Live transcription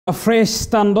A fresh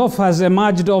standoff has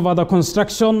emerged over the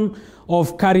construction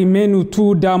of Kariminu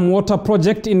II Dam water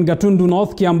project in Gatundu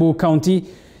North, Kiambu County.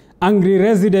 Angry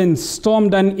residents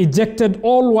stormed and ejected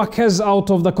all workers out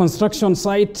of the construction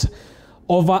site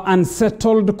over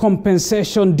unsettled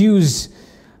compensation dues.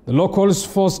 The locals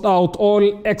forced out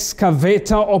all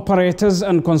excavator operators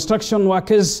and construction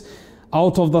workers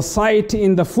out of the site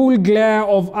in the full glare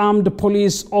of armed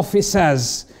police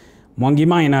officers. Mwangi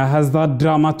Maina has that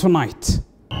drama tonight.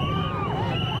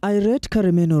 Irate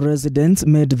Kariminu residents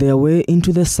made their way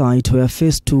into the site where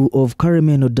phase 2 of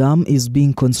Kariminu Dam is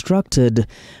being constructed,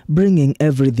 bringing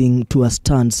everything to a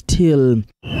standstill.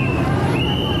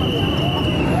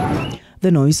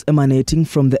 The noise emanating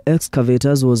from the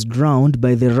excavators was drowned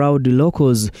by the rowdy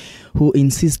locals, who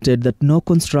insisted that no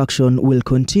construction will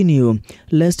continue,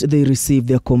 lest they receive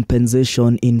their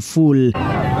compensation in full.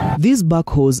 These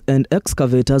backhoes and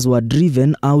excavators were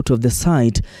driven out of the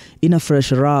site in a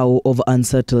fresh row of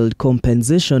unsettled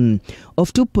compensation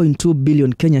of 2.2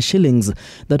 billion Kenya shillings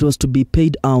that was to be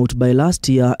paid out by last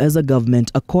year as the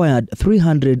government acquired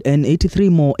 383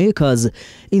 more acres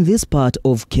in this part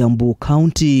of Kiambu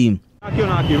County.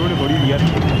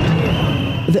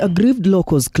 The aggrieved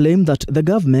locals claim that the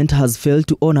government has failed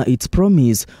to honor its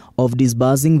promise of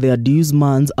disbursing their dues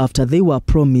months after they were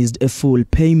promised a full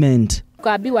payment.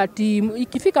 Kuambiwa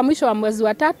ikifika mwisho wa mwezi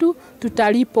wa 3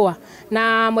 tutalipwa,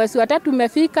 na mwezi wa 3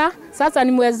 umefika, sasa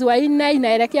ni mwezi wa 4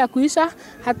 inaelekea kuisha,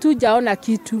 hatujaona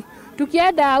kitu.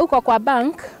 Tukienda huko kwa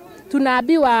bank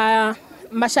tunaambiwa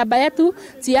mashamba yetu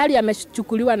tayari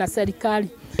yamechukuliwa na serikali.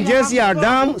 Jezi ya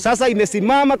dam sasa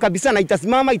imesimama kabisa na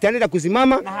itasimama, itaendelea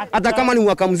kusimama hata kama ni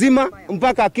mwaka mzima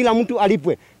mpaka kila mtu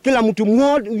alipwe.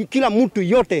 Kila mtu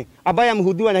yote ambaye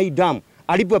amehudhuria na hii dam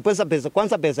alipwe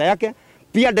pesa yake.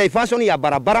 Pia diversion ya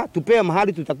barabara tupewe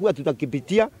mahali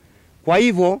tutakipitia. Kwa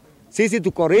hivyo sisi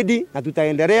tuko ready na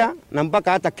tutaendelea na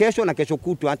mpaka hata kesho na kesho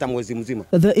kutwa hata mwezi mzima.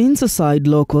 The inside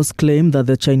locals claim that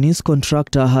the Chinese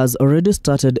contractor has already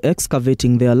started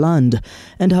excavating their land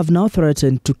and have now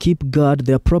threatened to keep guard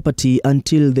their property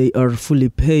until they are fully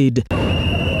paid.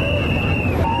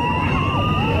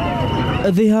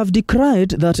 They have decried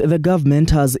that the government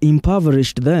has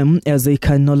impoverished them as they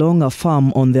can no longer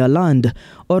farm on their land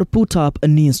or put up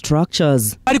new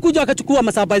structures. Alikuja wakachukua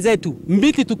masaba zetu,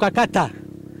 mbiki tukakata.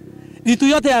 Vitu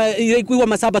yote ilikuwa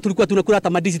masaba tulikuwa tunakula hata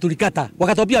madisi tulikata.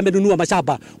 Wakatopia amenunua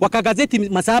mashamba. Wakagazeti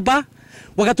masaba,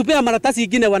 wakatupea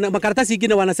makaratasi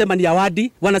ingine wanasema ni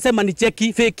awadi, wanasema ni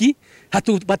cheki feki,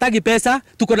 hatupatagi pesa,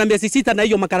 tuko na miezi 6 na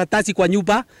hiyo makaratasi kwa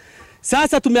nyumba.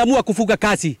 Sasa tumeamua kufuga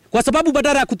kasi kwa sababu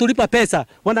badala ya kutulipa pesa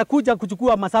wanakuja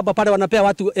kuchukua masaba pale, wanapea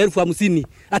watu 50,000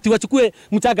 ati wachukue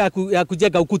mchanga ya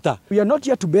kujenga ukuta. We are not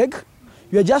here to beg,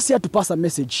 we are just here to pass a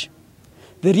message.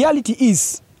 The reality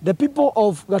is the people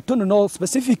of Gatundu North,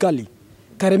 specifically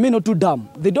Kariminu II Dam,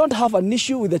 they don't have an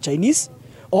issue with the Chinese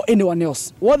or anyone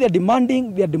else. What they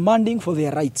are demanding for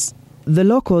their rights. The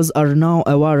locals are now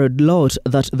a worried lot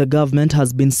that the government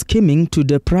has been scheming to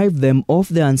deprive them of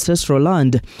their ancestral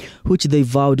land, which they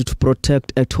vowed to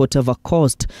protect at whatever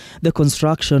cost. The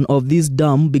construction of this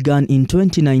dam began in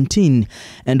 2019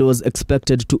 and was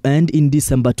expected to end in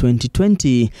December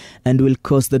 2020 and will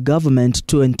cost the government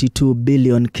 22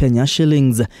 billion Kenya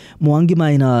shillings. Mwangi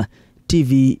Maina,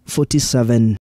 TV 47.